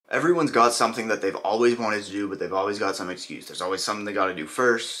Everyone's got something that they've always wanted to do, but they've always got some excuse. There's always something they gotta do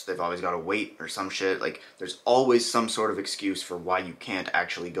first, they've always gotta wait or some shit. Like, there's always some sort of excuse for why you can't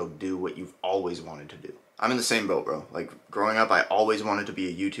actually go do what you've always wanted to do. I'm in the same boat, bro. Like, growing up, I always wanted to be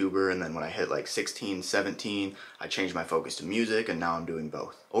a YouTuber, and then when I hit like 16, 17, I changed my focus to music, and now I'm doing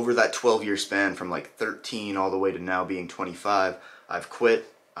both. Over that 12-year span from like 13 all the way to now being 25, I've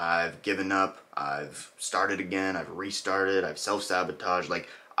quit, I've given up, I've started again, I've restarted, I've self-sabotaged. Like,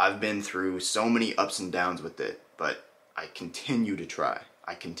 I've been through so many ups and downs with it, but I continue to try.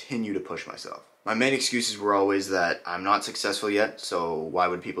 I continue to push myself. My main excuses were always that I'm not successful yet, so why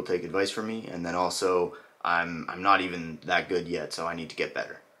would people take advice from me? And then also, I'm not even that good yet, so I need to get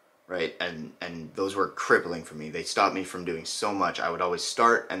better, right? And those were crippling for me. They stopped me from doing so much. I would always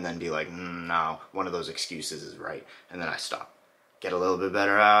start and then be like, no, one of those excuses is right, and then I stop. Get a little bit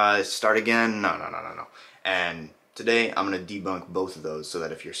better, start again, no. And today, I'm going to debunk both of those so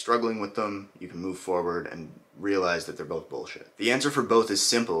that if you're struggling with them, you can move forward and realize that they're both bullshit. The answer for both is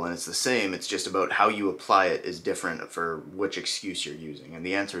simple and it's the same. It's just about how you apply it is different for which excuse you're using. And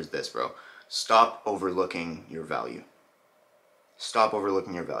the answer is this, bro. Stop overlooking your value. Stop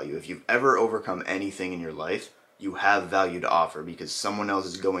overlooking your value. If you've ever overcome anything in your life, you have value to offer because someone else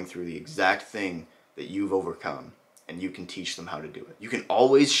is going through the exact thing that you've overcome, and you can teach them how to do it. You can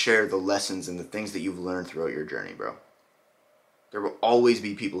always share the lessons and the things that you've learned throughout your journey, bro. There will always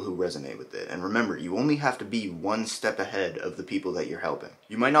be people who resonate with it. And remember, you only have to be one step ahead of the people that you're helping.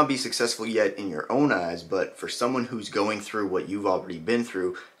 You might not be successful yet in your own eyes, but for someone who's going through what you've already been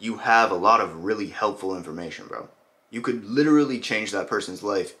through, you have a lot of really helpful information, bro. You could literally change that person's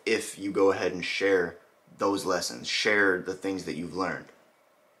life if you go ahead and share those lessons, share the things that you've learned.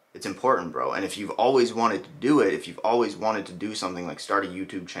 It's important, bro. And if you've always wanted to do it, if you've always wanted to do something like start a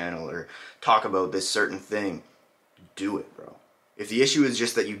YouTube channel or talk about this certain thing, do it, bro. If the issue is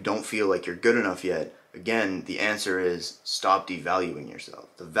just that you don't feel like you're good enough yet, again, the answer is stop devaluing yourself.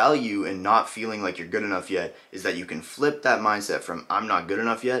 The value in not feeling like you're good enough yet is that you can flip that mindset from I'm not good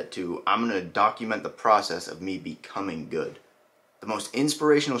enough yet to I'm going to document the process of me becoming good. The most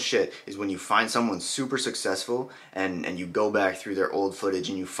inspirational shit is when you find someone super successful and you go back through their old footage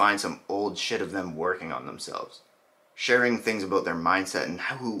and you find some old shit of them working on themselves. Sharing things about their mindset and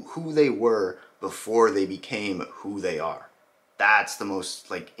who they were before they became who they are. That's the most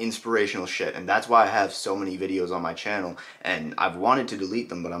like inspirational shit, and that's why I have so many videos on my channel, and I've wanted to delete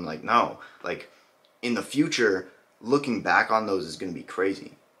them, but I'm like, no. Like, in the future, looking back on those is going to be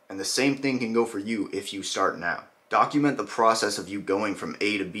crazy. And the same thing can go for you if you start now. Document the process of you going from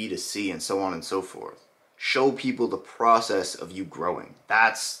A to B to C and so on and so forth. Show people the process of you growing.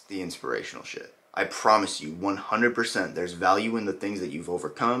 That's the inspirational shit. I promise you, 100%, there's value in the things that you've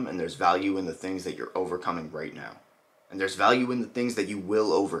overcome, and there's value in the things that you're overcoming right now. And there's value in the things that you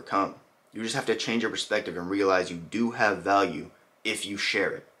will overcome. You just have to change your perspective and realize you do have value if you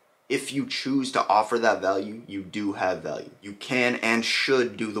share it. If you choose to offer that value, you do have value. You can and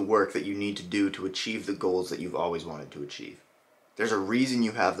should do the work that you need to do to achieve the goals that you've always wanted to achieve. There's a reason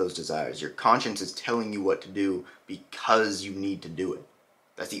you have those desires. Your conscience is telling you what to do because you need to do it.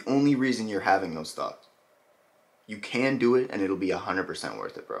 That's the only reason you're having those thoughts. You can do it and it'll be 100%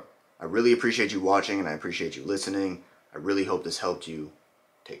 worth it, bro. I really appreciate you watching and I appreciate you listening. I really hope this helped you.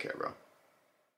 Take care, bro.